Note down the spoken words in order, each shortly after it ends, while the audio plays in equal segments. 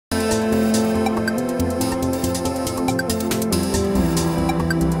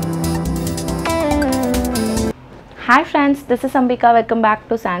Hi friends, this is Ambika. Welcome back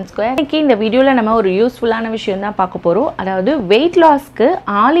to Sand Square. இன்னைக்கு இந்த வீடியோல நம்ம ஒரு யூஸ்ஃபுல்லான விஷயம் தான் பார்க்க போறோம். அதாவது weight lossக்கு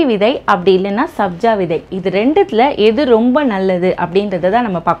ஆளி விதை அப்படி இல்லனா சப்ஜா விதை. இது ரெண்டுத்துல எது ரொம்ப நல்லது அப்படின்றத தான்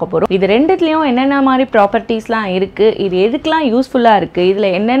நம்ம பார்க்க போறோம். இது ரெண்டுத்துலயும் என்னென்ன மாதிரி ப்ராப்பர்ட்டீஸ்லாம் இருக்கு, இது எதுக்கெல்லாம் யூஸ்ஃபுல்லா இருக்கு, இதுல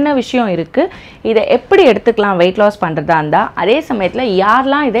என்னென்ன விஷயம் இருக்கு, இதை எப்படி எடுத்துக்கலாம் weight loss பண்றதா இருந்தா, அதே சமயத்துல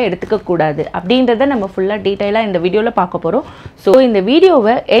யாரெல்லாம் இதை எடுத்துக்க கூடாது அப்படின்றத நம்ம ஃபுல்லா டீடைலா இந்த வீடியோல பார்க்க போறோம். சோ இந்த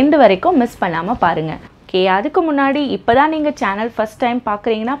வீடியோவை எண்ட் வரைக்கும் மிஸ் பண்ணாம பாருங்க. ஓகே, அதுக்கு முன்னாடி இப்போதான் நீங்கள் சேனல் ஃபஸ்ட் டைம்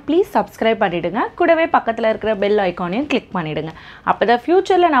பார்க்குறீங்கன்னா ப்ளீஸ் சப்ஸ்கிரைப் பண்ணிவிடுங்க. கூடவே பக்கத்தில் இருக்கிற பெல் ஐக்கானையும் கிளிக் பண்ணிவிடுங்க. அப்போ தான்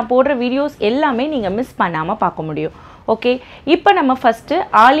ஃப்யூச்சரில் நான் போடுற வீடியோஸ் எல்லாமே நீங்கள் மிஸ் பண்ணாமல் பார்க்க முடியும். ஓகே, இப்போ நம்ம ஃபஸ்ட்டு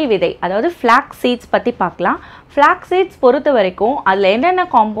ஆளி விதை அதாவது ஃப்ளாக்ஸ் சீட்ஸ் பற்றி பார்க்கலாம். ஃப்ளாக்ஸ் சீட்ஸ் பொறுத்த வரைக்கும் அதில் என்னென்ன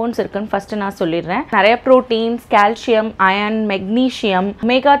காம்பவுண்ட்ஸ் இருக்குன்னு ஃபஸ்ட்டு நான் சொல்லிடுறேன். நிறைய proteins, calcium, iron, magnesium,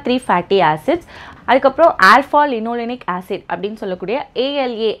 omega 3 fatty acids, அதுக்கப்புறம் ஆல்ஃபா லினோலெனிக் ஆசிட் அப்படின்னு சொல்லக்கூடிய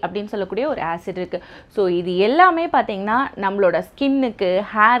ALA அப்படின்னு சொல்லக்கூடிய ஒரு ஆசிட் இருக்குது. ஸோ இது எல்லாமே பார்த்திங்கன்னா நம்மளோட ஸ்கின்னுக்கு,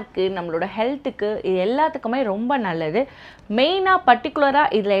 ஹேருக்கு, நம்மளோட ஹெல்த்துக்கு, இது எல்லாத்துக்குமே ரொம்ப நல்லது. மெயினாக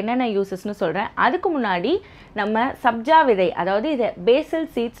பர்டிகுலராக இதில் என்னென்ன யூசஸ்ன்னு சொல்கிறேன். அதுக்கு முன்னாடி நம்ம சப்ஜா விதை அதாவது இதை பேசில்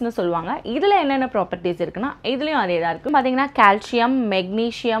சீட்ஸ்னு சொல்லுவாங்க. இதில் என்னென்ன ப்ராப்பர்ட்டிஸ் இருக்குன்னா இதுலேயும் அதே தான் இருக்குது. பார்த்திங்கன்னா கால்சியம்,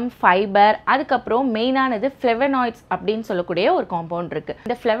 மெக்னீஷியம், ஃபைபர், அதுக்கப்புறம் மெயினானது ஃப்ளெவனாய்ட்ஸ் அப்படின்னு சொல்லக்கூடிய ஒரு காம்பவுண்ட் இருக்குது.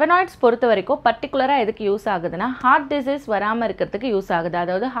 இந்த ஃப்ளெவனாய்ட்ஸ் பொறுத்த வரைக்கும் பர்டிகுலராக எதுக்கு யூஸ் ஆகுதுன்னா ஹார்ட் டிசீஸ் வராமல் இருக்கிறதுக்கு யூஸ் ஆகுது.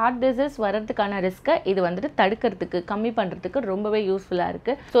 அதாவது ஹார்ட் டிசீஸ் வரதுக்கான ரிஸ்க்கை இது வந்துட்டு தடுக்கிறதுக்கு, கம்மி பண்ணுறதுக்கு ரொம்பவே யூஸ்ஃபுல்லாக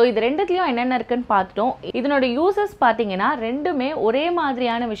இருக்குது. ஸோ இது ரெண்டுத்துலையும் என்னென்ன இருக்குன்னு பார்த்துட்டோம். இதனோட யூசஸ் பார்த்தீங்கன்னா ரெண்டுமே ஒரே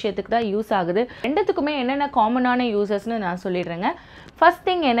மாதிரியான விஷயத்துக்கு தான் யூஸ் ஆகுது. ரெண்டுத்துக்குமே என்னென்ன காமனான யூசஸ்னு நான் சொல்லிடுறேங்க. ஃபர்ஸ்ட்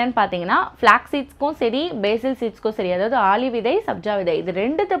திங் என்னன்னு பார்த்தீங்கன்னா ஃப்ளாக்ஸ் சீட்ஸ்க்கும் சரி, பேசில் சீட்ஸ்க்கும் சரி, அதாவது ஆளி விதை, சப்ஜா விதை, இது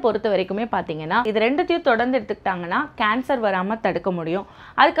ரெண்டுத்தை பொறுத்த வரைக்குமே பார்த்தீங்கன்னா இது ரெண்டுத்தையும் தொடர்ந்து எடுத்துக்கிட்டாங்கன்னா கேன்சர் வராமல் தடுக்க முடியும்.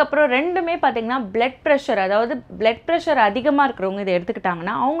 அதுக்கப்புறம் ரெண்டுமே பார்த்தீங்கன்னா பிளட் ப்ரெஷர், அதாவது பிளட் ப்ரெஷர் அதிகமாக இருக்கிறவங்க இதை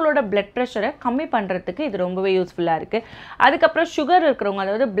எடுத்துக்கிட்டாங்கன்னா அவங்களோட பிளட் ப்ரெஷரை கம்மி பண்ணுறதுக்கு இது ரொம்பவே யூஸ்ஃபுல்லாக இருக்குது. அதுக்கப்புறம் சுகர் இருக்கிறவங்க,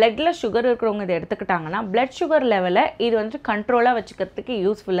 அதாவது பிளட்டில் சுகர் இருக்கிறவங்க இதை எடுத்துக்கிட்டாங்கன்னா பிளட் சுகர் லெவலை இது வந்துட்டு கண்ட்ரோலாக வச்சுக்கிறதுக்கு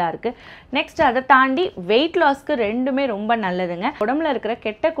யூஸ்ஃபுல்லாக இருக்குது. நெக்ஸ்ட் அதை தாண்டி வெயிட் லாஸ்க்கு ரெண்டுமே ரொம்ப நல்லதுங்க. உடம்புல இருக்கிற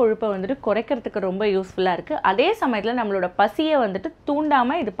கெட்ட கொழுப்பை வந்துட்டு குறைக்கிறதுக்கு ரொம்ப யூஸ்ஃபுல்லாக இருக்குது. அதே சமயத்தில் நம்மளோட பசியை வந்துட்டு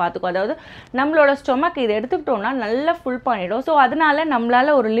தூண்டாமல் இது பார்த்துக்கும். அதாவது நம்மளோட ஸ்டொமக் இதை எடுத்துக்கிட்டோம்னா நல்லா ஃபுல் பண்ணிடும். ஸோ அதனால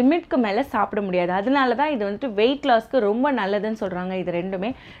நம்மளால் ஒரு லிமிட்க்கு மேலே சாப்பிட முடியாது. அதனால தான் இது வந்துட்டு வெயிட் லாஸ்க்கு ரொம்ப நல்லதுன்னு சொல்கிறாங்க இது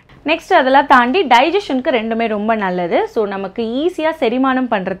ரெண்டுமே. நெக்ஸ்ட் அதெல்லாம் தாண்டி டைஜஷனுக்கு ரெண்டுமே ரொம்ப நல்லது. ஸோ நமக்கு ஈஸியாக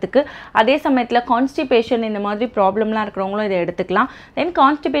செரிமானம் பண்ணுறதுக்கு, அதே சமயத்தில் கான்ஸ்டிபேஷன் இந்த மாதிரி ப்ராப்ளம்லாம் இருக்கிறவங்களும் இதை எடுத்துக்கலாம். தென்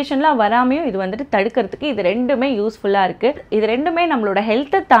கான்ஸ்டிபேஷன்லாம் வராமையும் இது வந்துட்டு தடுக்கிறதுக்கு இது ரெண்டுமே யூஸ்ஃபுல்லாக இருக்குது. இது ரெண்டுமே நம்மளோட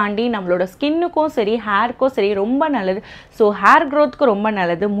ஹெல்த்தை தாண்டி நம்மளோட ஸ்கின்னுக்கும் சரி, ஹேருக்கும் சரி ரொம்ப நல்லது. ஸோ ஹேர் க்ரோத்துக்கு ரொம்ப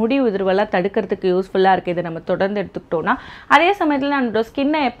நல்லது. முடி உதிர்வெல்லாம் தடுக்கிறதுக்கு யூஸ்ஃபுல்லாக இருக்குது இதை நம்ம தொடர்ந்து எடுத்துக்கிட்டோம்னா. அதே சமயத்தில் நம்மளோட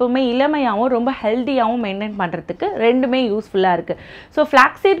ஸ்கின்னை எப்போவுமே இளமையாகவும் ரொம்ப ஹெல்த்தியாகவும் மெயின்டைன் பண்ணுறதுக்கு ரெண்டுமே யூஸ்ஃபுல்லாக இருக்குது. ஸோ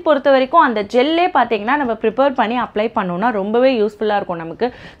ஃப்ளாக்ஸ் சீட் பொறுத்த வரைக்கும் அந்த ஜெல்லே பார்த்தீங்கன்னா நம்ம ப்ரிப்பேர் பண்ணி அப்ளை பண்ணோம்னா ரொம்பவே யூஸ்ஃபுல்லாக இருக்கும் நமக்கு.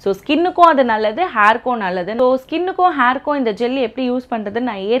 ஸோ ஸ்கின்னுக்கும் அது நல்லது, ஹேருக்கும் நல்லது. ஸோ ஸ்கின்னுக்கும் ஹேருக்கும் இந்த ஜெல் எப்படி யூஸ் பண்ணுறதுன்னு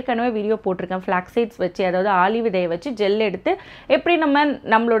நான் ஏற்கனவே வீடியோ போட்டிருக்கேன். ஃப்ளாக்ஸ் சீட்ஸ் வச்சு, அதாவது ஆளி விதையை வச்சு ஜெல் எடுத்து எப்படி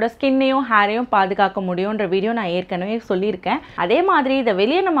நம்மளோட ஸ்கின்னையும் ஹேரையும் பாதுகாக்க முடியுன்ற வீடியோ நான் ஏற்கனவே சொல்லியிருக்கேன். அதே மாதிரி இதை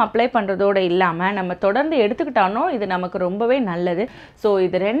வெளியே நம்ம அப்ளை பண்ணுறதோடு இல்லாமல் நம்ம தொடர்ந்து எடுத்துக்கிட்டாலும் இது நமக்கு ரொம்பவே நல்லது. ஸோ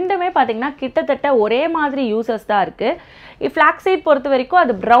இது ரெண்டுமே பார்த்தீங்கன்னா கிட்டத்தட்ட ஒரே மாதிரி யூசஸ் தான் இருக்குது. ஃப்ளாக்ஸ் சீட் பொறுத்த வரைக்கும்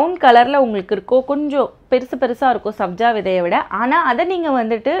அது ப்ரௌன் கலரில் உங்களுக்கு இருக்கும், கொஞ்சம் பெருசாக இருக்கும் சப்ஜா விதையை விட. ஆனால் அதை நீங்கள்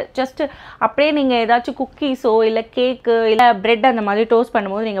வந்துட்டு ஜஸ்ட் அப்படியே நீங்கள் ஏதாச்சும் குக்கீஸோ இல்லை கேக்கு இல்லை பிரெட் அந்த மாதிரி டோஸ்ட்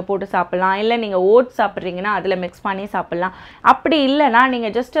பண்ணும்போது நீங்கள் போட்டு சாப்பிட்லாம். இல்லை நீங்கள் ஓட்ஸ் சாப்பிட்றீங்கன்னா அதில் மிக்ஸ் பண்ணி சாப்பிட்லாம். அப்படி இல்லைனா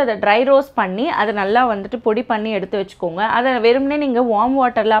நீங்கள் ஜஸ்ட் அதை ட்ரை ரோஸ்ட் பண்ணி அதை நல்லா வந்துட்டு பொடி பண்ணி எடுத்து வச்சுக்கோங்க. அதை வெறுமனே நீங்கள் வார்ம்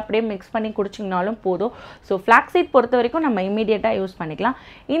வாட்டரில் அப்படியே மிக்ஸ் பண்ணி குடிச்சிங்கனாலும் போதும். ஸோ ஃப்ளாக்ஸ் சீட் பொறுத்த வரைக்கும் நம்ம இமீடியட்டாக யூஸ் பண்ணிக்கலாம்.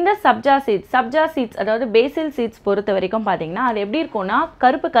 இந்த சப்ஜா சீட்ஸ் அதாவது பேசில் சீட்ஸ் பொறுத்த வரைக்கும் பார்த்தீங்கன்னா அது எப்படி இருக்கும்னா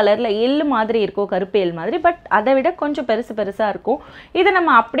கருப்பு கலரில் எள்ளு மாதிரி இருக்கும், கருப்பு எள் மாதிரி. பட் அதை விட கொஞ்சம் பெருசாக இருக்கும். இதை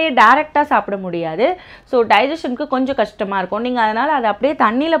நம்ம அப்படியே டைரெக்டாக சாப்பிட முடியாது. ஸோ டைஜஷனுக்கு கொஞ்சம் கஷ்டமாக இருக்கும். நீங்கள் அதனால் அதை அப்படியே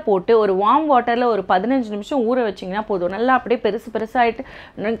தண்ணியில் போட்டு ஒரு வார்ம் வாட்டரில் ஒரு 15 நிமிஷம் ஊற வச்சிங்கன்னா போதும். நல்லா அப்படியே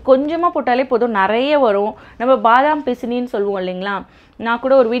பெருசாகிட்டு கொஞ்சமாக போட்டாலே போதும், நிறைய வரும். நம்ம பாதாம் பிசினின்னு சொல்லுவோம் இல்லைங்களா, நான்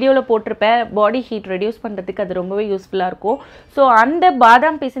கூட ஒரு வீடியோவில் போட்டிருப்பேன். பாடி ஹீட் ரெடியூஸ் பண்ணுறதுக்கு அது ரொம்பவே யூஸ்ஃபுல்லாக இருக்கும். ஸோ அந்த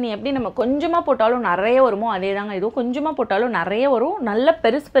பாதாம் பிசினி எப்படி நம்ம கொஞ்சமாக போட்டாலும் நிறைய வருமோ அதே தாங்க இதுவும். கொஞ்சமாக போட்டாலும் நிறைய வரும், நல்ல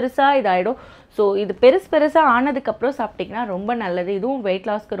பெருசாக இதாகிடும். ஸோ இது பெருசாக ஆனதுக்கப்புறம் சாப்பிட்டிங்கன்னா ரொம்ப நல்லது. இதுவும் வெயிட்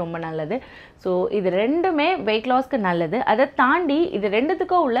லாஸ்க்கு ரொம்ப நல்லது. ஸோ இது ரெண்டுமே வெயிட் லாஸ்க்கு நல்லது. அதை தாண்டி இது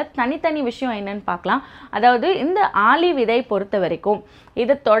ரெண்டுத்துக்கும் உள்ள தனித்தனி விஷயம் என்னன்னு பார்க்கலாம். அதாவது இந்த ஆளி விதை பொறுத்த வரைக்கும்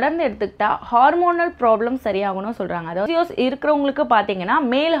இதை தொடர்ந்து எடுத்துக்கிட்டா ஹார்மோனல் ப்ராப்ளம் சரியாகணும்னு சொல்கிறாங்க. அதாவது இருக்கிறவங்களுக்கு பார்த்தீங்கன்னா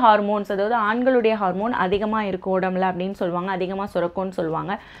மேல் ஹார்மோன்ஸ், அதாவது ஆண்களுடைய ஹார்மோன் அதிகமாக இருக்கும் உடம்புல அப்படின்னு சொல்லுவாங்க, அதிகமாக சுரக்கும்னு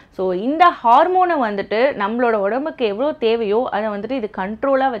சொல்லுவாங்க. ஸோ இந்த ஹார்மோனை வந்துட்டு நம்மளோட உடம்புக்கு எவ்வளோ தேவையோ அதை வந்துட்டு இது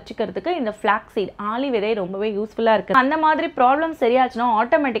கண்ட்ரோலாக வச்சுக்கிறதுக்கு இந்த ஃப்ளாக்ஸ் சீட் ஆளி விதை ரொம்பவே யூஸ்ஃபுல்லாக இருக்குது. அந்த மாதிரி ப்ராப்ளம் சரியாச்சுன்னா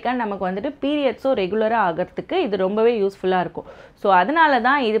ஆட்டோமேட்டிக்காக நமக்கு வந்துட்டு பீரியட்ஸும் ரெகுலராக ஆகிறதுக்கு இது ரொம்பவே யூஸ்ஃபுல்லாக இருக்கும். ஸோ அதனால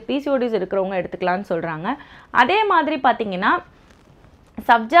தான் இது பிசிஓடிஸ் இருக்கிறவங்க எடுத்துக்கலான்னு சொல்கிறாங்க. அதே மாதிரி பார்த்தீங்கன்னா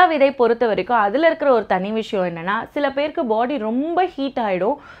சப்ஜா விதை பொறுத்த வரைக்கும் அதில் இருக்கிற ஒரு தனி விஷயம் என்னென்னா, சில பேருக்கு பாடி ரொம்ப ஹீட்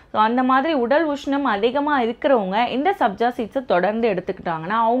ஆகிடும். ஸோ அந்த மாதிரி உடல் உஷ்ணம் அதிகமாக இருக்கிறவங்க இந்த சப்ஜா சீட்ஸை தொடர்ந்து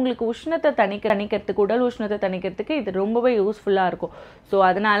எடுத்துக்கிட்டாங்கன்னா அவங்களுக்கு உஷ்ணத்தை தணிக்கிறதுக்கு, உடல் உஷ்ணத்தை தணிக்கிறதுக்கு இது ரொம்பவே யூஸ்ஃபுல்லாக இருக்கும். ஸோ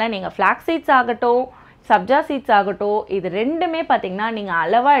அதனால் நீங்கள் ஃப்ளாக்ஸ் சீட்ஸ் ஆகட்டும், சப்ஜா சீட்ஸ் ஆகட்டும், இது ரெண்டுமே பார்த்தீங்கன்னா நீங்கள்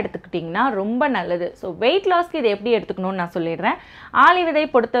அளவாக எடுத்துக்கிட்டிங்கன்னா ரொம்ப நல்லது. ஸோ வெயிட் லாஸ்க்கு இது எப்படி எடுத்துக்கணும்னு நான் சொல்லிடுறேன். ஆளி விதை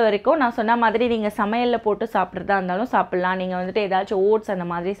பொறுத்த வரைக்கும் நான் சொன்ன மாதிரி நீங்கள் சமையலில் போட்டு சாப்பிட்றதா இருந்தாலும் சாப்பிட்லாம். நீங்கள் வந்துட்டு ஏதாச்சும் ஓட்ஸ் அந்த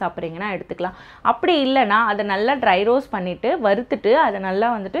மாதிரி சாப்பிட்றீங்கன்னா எடுத்துக்கலாம். அப்படி இல்லைன்னா அதை நல்லா ட்ரை ரோஸ்ட் பண்ணிவிட்டு வறுத்துட்டு அதை நல்லா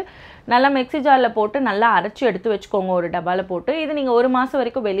வந்துட்டு நல்லா மிக்ஸி ஜாரில் போட்டு நல்லா அரைச்சி எடுத்து வச்சுக்கோங்க ஒரு டப்பாவில் போட்டு. இது நீங்கள் 1 மாதம்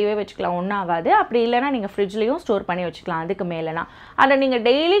வரைக்கும் வெளியே வச்சுக்கலாம், ஒன்றும் ஆகாது. அப்படி இல்லைனா நீங்கள் ஃப்ரிட்ஜ்லேயும் ஸ்டோர் பண்ணி வச்சுக்கலாம். அதுக்கு மேலேனா அதை நீங்கள்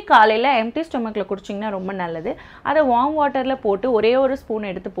டெய்லி காலையில் எம்டி ஸ்டொமக்கில் குடிச்சிங்கன்னா ரொம்ப நல்லது. அதை வார்ம் வாட்டரில் போட்டு ஒரே ஒரு ஸ்பூன்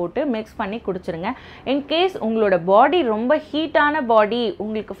எடுத்து போட்டு மிக்ஸ் பண்ணி குடிச்சிருங்க. இன்கேஸ் உங்களோட பாடி ரொம்ப ஹீட்டான பாடி,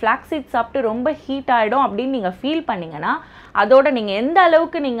 உங்களுக்கு ஃப்ளாக்ஸ் சீட் சாப்பிட்டு ரொம்ப ஹீட் ஆகிடும் அப்படின்னு நீங்கள் ஃபீல் பண்ணிங்கன்னா அதோட நீங்கள் எந்த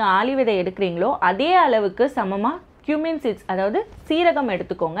அளவுக்கு நீங்கள் ஆளி விதை எடுக்கிறீங்களோ அதே அளவுக்கு சமமாக cumin seeds, அதாவது சீரகம்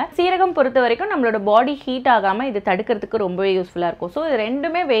எடுத்துக்கோங்க. சீரகம் பொறுத்த வரைக்கும் நம்மளோட பாடி ஹீட் ஆகாமல் இது தடுக்கிறதுக்கு ரொம்பவே யூஸ்ஃபுல்லாக இருக்கும். ஸோ இது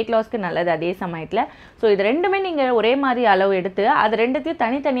ரெண்டுமே வெயிட் லாஸ்க்கு நல்லது அதே சமயத்தில். ஸோ இது ரெண்டுமே நீங்கள் ஒரே மாதிரி அளவு எடுத்து அது ரெண்டுத்தையும்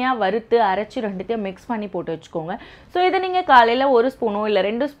தனித்தனியாக வறுத்து அரைச்சி ரெண்டுத்தையும் மிக்ஸ் பண்ணி போட்டு வச்சுக்கோங்க. ஸோ இதை நீங்கள் காலையில் 1 ஸ்பூனோ இல்லை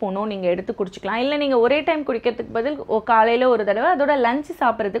 2 ஸ்பூனோ நீங்கள் எடுத்து குடிச்சிக்கலாம். இல்லை நீங்கள் ஒரே டைம் குடிக்கிறதுக்கு பதில் காலையில் ஒரு தடவை அதோட லஞ்ச்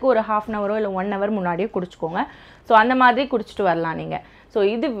சாப்பிட்றதுக்கு ஒரு 1/2 hour இல்லை 1 hour முன்னாடியே குடிச்சிக்கோங்க. ஸோ அந்த மாதிரி குடிச்சிட்டு வரலாம் நீங்கள். ஸோ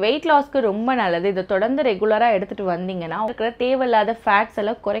இது வெயிட் லாஸ்க்கு ரொம்ப நல்லது. இதை தொடர்ந்து ரெகுலராக எடுத்துகிட்டு வந்தீங்கன்னா இருக்கிற தேவையில்லாத ஃபேட்ஸ்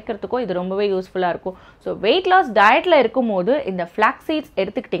எல்லாம் குறைக்கிறதுக்கும் இது ரொம்பவே யூஸ்ஃபுல்லாக இருக்கும். ஸோ வெயிட் லாஸ் டயட்டில் இருக்கும்போது இந்த ஃப்ளாக்ஸ் சீட்ஸ்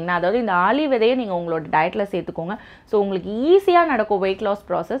எடுத்துக்கிட்டிங்கன்னா, அதாவது இந்த ஆலி விதையை நீங்கள் உங்களோட டயட்டில் சேர்த்துக்கோங்க. ஸோ உங்களுக்கு ஈஸியாக நடக்கும் வெயிட் லாஸ்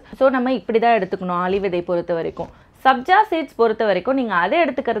ப்ராசஸ். ஸோ நம்ம இப்படி தான் எடுத்துக்கணும் ஆலி விதை பொறுத்த வரைக்கும். சப்ஜா சீட்ஸ் பொறுத்த வரைக்கும் நீங்கள் அதை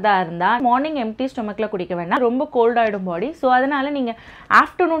எடுத்துக்கிறதா இருந்தால் மார்னிங் எம்டி ஸ்டொமக்கில் குடிக்க வேண்டாம், ரொம்ப கோல்ட் ஆகிடும் பாடி. ஸோ அதனால் நீங்கள்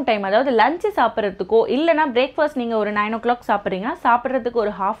ஆஃப்டர்நூன் டைம், அதாவது லஞ்சு சாப்பிட்றதுக்கோ இல்லைனா பிரேக்ஃபாஸ்ட் நீங்கள் ஒரு 9 o'clock சாப்பிட்றீங்கன்னா சாப்பிட்றதுக்கு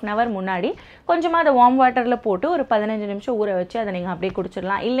ஒரு 1/2 hour முன்னாடி கொஞ்சமாக அதை வார்ம் வாட்டரில் போட்டு ஒரு 15 நிமிஷம் ஊற வச்சு அதை நீங்கள் அப்படியே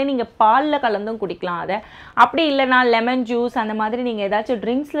குடிச்சிடலாம். இல்லை நீங்கள் பாலில் கலந்தும் குடிக்கலாம் அதை. அப்படி இல்லைனா லெமன் ஜூஸ் அந்த மாதிரி நீங்கள் ஏதாச்சும்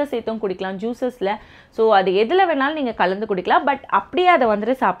ட்ரிங்க்ஸில் சேர்த்தும் குடிக்கலாம், ஜூஸஸில். ஸோ அது எதில் வேணாலும் நீங்கள் கலந்து குடிக்கலாம். பட் அப்படியே அதை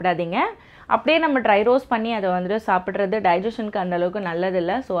வந்துட்டு சாப்பிடாதீங்க. அப்படியே நம்ம ட்ரை ரோஸ்ட் பண்ணி அதை வந்துட்டு சாப்பிட்றது டைஜஷனுக்கு அந்தளவுக்கு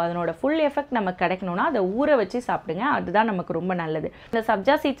நல்லதில்லை. ஸோ அதனோட ஃபுல் எஃபெக்ட் நமக்கு கிடைக்கணும்னா அதை ஊற வச்சு சாப்பிடுங்க, அதுதான் நமக்கு ரொம்ப நல்லது. இந்த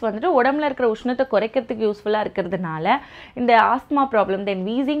சப்ஜா சீட்ஸ் வந்துட்டு உடம்புல இருக்கிற உஷ்ணத்தை குறைக்கிறதுக்கு யூஸ்ஃபுல்லாக இருக்கிறதுனால இந்த ஆஸ்துமா ப்ராப்ளம் தென்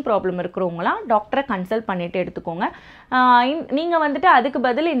வீசிங் ப்ராப்ளம் இருக்கிறவங்களாம் டாக்டரை கன்சல்ட் பண்ணிவிட்டு எடுத்துக்கோங்க. நீங்கள் வந்துட்டு அதுக்கு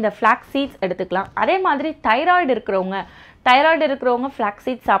பதில் இந்த ஃப்ளாக்ஸ் சீட்ஸ் எடுத்துக்கலாம். அதே மாதிரி தைராய்டு இருக்கிறவங்க ஃப்ளாக்ஸ்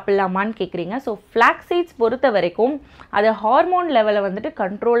சீட்ஸ் சாப்பிட்லாமான்னு கேட்குறீங்க. ஸோ ஃப்ளாக்ஸ் சீட்ஸ் பொறுத்த வரைக்கும் அது ஹார்மோன் லெவலை வந்துட்டு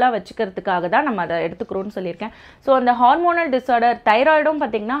கண்ட்ரோலாக வச்சுக்கிறதுக்காக தான் நம்ம அதை எடுத்துக்கிறோன்னு சொல்லியிருக்கேன். ஸோ அந்த ஹார்மோனல் டிஸார்டர் தைராய்டும்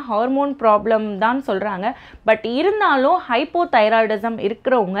பார்த்திங்கன்னா ஹார்மோன் ப்ராப்ளம் தான் சொல்கிறாங்க. பட் இருந்தாலும் ஹைப்போ தைராய்டிசம்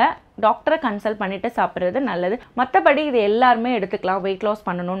இருக்கிறவங்க டாக்டரை கன்சல்ட் பண்ணிவிட்டு சாப்பிட்றது நல்லது. மற்றபடி இது எல்லாருமே எடுத்துக்கலாம். வெயிட் லாஸ்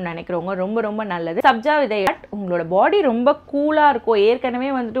பண்ணணும்னு நினைக்கிறவங்க ரொம்ப ரொம்ப நல்லது. சப்ஜா விதை உங்களோட பாடி ரொம்ப கூலாக இருக்கும், ஏற்கனவே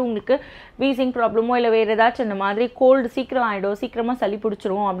வந்துட்டு உங்களுக்கு வீசிங் ப்ராப்ளமோ இல்லை வேறு ஏதாச்சும் இந்த மாதிரி கோல்டு சீக்கிரம் ஆகிடும், சீக்கிரமாக சளி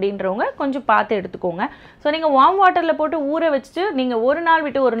பிடிச்சிரும் அப்படின்றவங்க கொஞ்சம் பார்த்து எடுத்துக்கோங்க. ஸோ நீங்கள் வார்ம் வாட்டரில் போட்டு ஊற வச்சுட்டு நீங்கள் ஒரு நாள்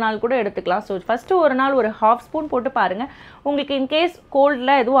விட்டு ஒரு நாள் கூட எடுத்துக்கலாம். ஸோ ஃபஸ்ட்டு ஒரு நாள் ஒரு 1/2 ஸ்பூன் போட்டு பாருங்கள். உங்களுக்கு இன்கேஸ்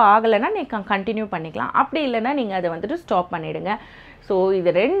கோல்டில் எதுவும் ஆகலைன்னா நீங்கள் கண்டினியூ பண்ணிக்கலாம். அப்படி இல்லைன்னா நீங்கள் அதை வந்துட்டு ஸ்டாப் பண்ணிவிடுங்க. ஸோ இது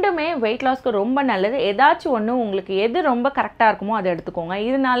ரெண்டுமே வெயிட் லாஸ்க்கு ரொம்ப நல்லது. ஏதாச்சும் ஒன்று உங்களுக்கு எது ரொம்ப கரெக்டாக இருக்குமோ அதை எடுத்துக்கோங்க.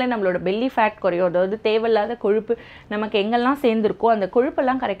 இதனால நம்மளோட பெல்லி ஃபேட் குறையும், அதாவது தேவையில்லாத கொழுப்பு நமக்கு எங்கெல்லாம் சேர்ந்துருக்கோ அந்த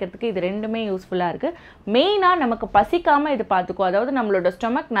கொழுப்பெல்லாம் கரைக்கிறதுக்கு இது ரெண்டுமே யூஸ்ஃபுல்லாக இருக்குது. மெயினாக நமக்கு பசிக்காமல் இது பார்த்துக்கோ, அதாவது நம்மளோட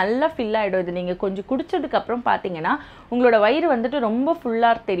ஸ்டொமக் நல்லா ஃபில் ஆகிடும். இது நீங்கள் கொஞ்சம் குடித்ததுக்கப்புறம் பார்த்தீங்கன்னா உங்களோட வயிறு வந்துட்டு ரொம்ப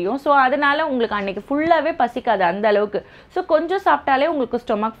ஃபுல்லாக தெரியும். ஸோ அதனால் உங்களுக்கு அன்றைக்கி ஃபுல்லாகவே பசிக்காது அந்த அளவுக்கு. ஸோ கொஞ்சம் சாப்பிட்டாலே உங்களுக்கு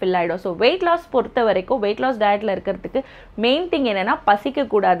ஸ்டொமக் ஃபில் ஆகிடும். ஸோ வெயிட் லாஸ் பொறுத்த வரைக்கும் வெயிட் லாஸ் டயட்டில் இருக்கிறதுக்கு மெயின் திங் என்னென்னா பசிக்க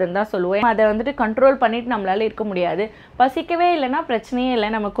கூடாதுன்னு தான் சொல்லுவேன். அதை வந்துட்டு கண்ட்ரோல் பண்ணிட்டு நம்மளால இருக்க முடியாது. பசிக்கவே இல்லைன்னா பிரச்சனையே இல்லை,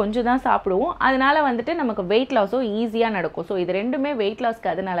 நம்ம கொஞ்சம் தான் சாப்பிடுவோம். அதனால வந்துட்டு நமக்கு வெயிட் லாஸும் ஈஸியாக நடக்கும். ஸோ இது ரெண்டுமே வெயிட்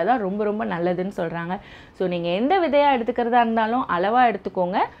லாஸ்க்கு அதனால தான் ரொம்ப ரொம்ப நல்லதுன்னு சொல்கிறாங்க. ஸோ நீங்கள் எந்த விதையாக எடுத்துக்கிறதா இருந்தாலும் அளவாக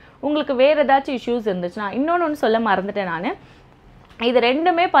எடுத்துக்கோங்க. உங்களுக்கு வேறு ஏதாச்சும் இஷ்யூஸ் இருந்துச்சுன்னா இன்னொன்று சொல்ல மறந்துட்டேன் நான். இது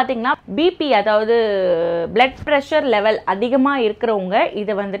ரெண்டுமே பார்த்தீங்கன்னா பிபி அதாவது பிளட் ப்ரெஷர் லெவல் அதிகமாக இருக்கிறவங்க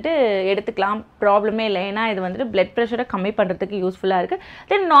இதை வந்துட்டு எடுத்துக்கலாம், ப்ராப்ளமே இல்லை. ஏன்னா இது வந்துட்டு பிளட் ப்ரெஷரை கம்மி பண்ணுறதுக்கு யூஸ்ஃபுல்லாக இருக்குது.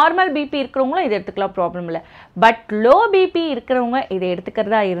 தென் நார்மல் பிபி இருக்கிறவங்களும் இதை எடுத்துக்கலாம், ப்ராப்ளம் இல்லை. பட் லோ பிபி இருக்கிறவங்க இதை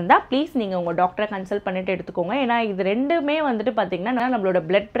எடுத்துக்கிறதா இருந்தால் ப்ளீஸ் நீங்கள் உங்கள் டாக்டரை கன்சல்ட் பண்ணிவிட்டு எடுத்துக்கோங்க. ஏன்னா இது ரெண்டுமே வந்துட்டு பார்த்திங்கன்னா நம்மளோட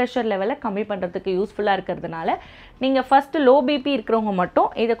பிளட் ப்ரெஷர் லெவலை கம்மி பண்ணுறதுக்கு யூஸ்ஃபுல்லாக இருக்கிறதுனால நீங்கள் ஃபஸ்ட்டு லோ பிபி இருக்கிறவங்க மட்டும்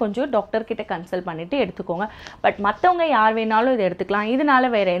இதை கொஞ்சம் டாக்டர்கிட்ட கன்சல்ட் பண்ணிவிட்டு எடுத்துக்கோங்க. பட் மற்றவங்க யார் வேணாலும் இதை எடுத்துக்கலாம். இதனால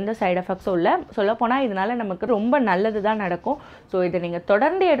வேறு எந்த சைடு எஃபெக்ட்ஸும் இல்லை. சொல்லப்போனால் இதனால நமக்கு ரொம்ப நல்லது தான் நடக்கும். ஸோ இதை நீங்கள்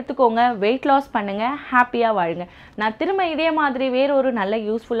தொடர்ந்து எடுத்துக்கோங்க, வெயிட் லாஸ் பண்ணுங்கள், ஹாப்பியாக வாழுங்க. நான் திரும்ப இதே மாதிரி வேறு ஒரு நல்ல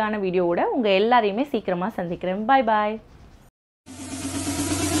யூஸ்ஃபுல்லான வீடியோவோட உங்கள் எல்லாரையுமே சீக்கிரமாக சந்திக்கிறேன். பாய் பாய்.